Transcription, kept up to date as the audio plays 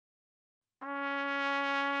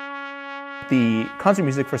The concert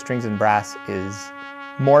music for strings and brass is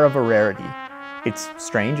more of a rarity. It's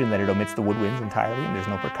strange in that it omits the woodwinds entirely and there's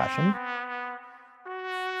no percussion.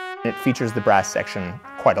 It features the brass section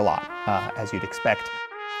quite a lot, as you'd expect.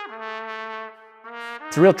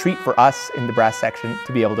 It's a real treat for us in the brass section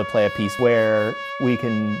to be able to play a piece where we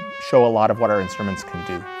can show a lot of what our instruments can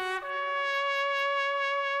do.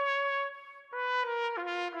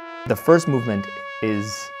 The first movement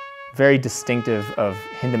is very distinctive of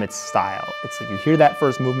Hindemith's style. It's like you hear that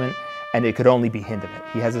first movement and it could only be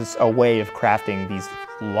Hindemith. He has a way of crafting these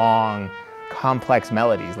long, complex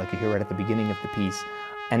melodies like you hear right at the beginning of the piece.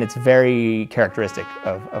 And it's very characteristic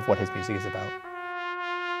of what his music is about.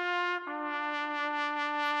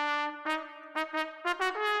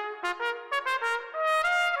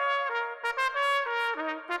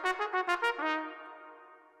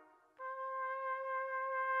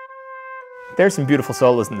 There's some beautiful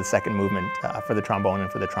solos in the second movement for the trombone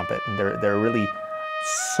and for the trumpet, and they're really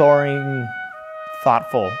soaring,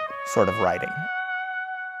 thoughtful sort of writing.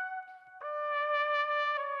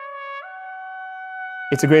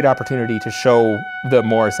 It's a great opportunity to show the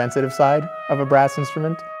more sensitive side of a brass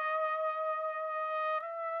instrument.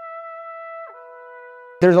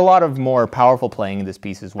 There's a lot of more powerful playing in this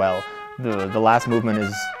piece as well. The last movement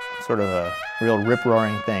is sort of a real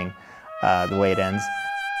rip-roaring thing, the way it ends.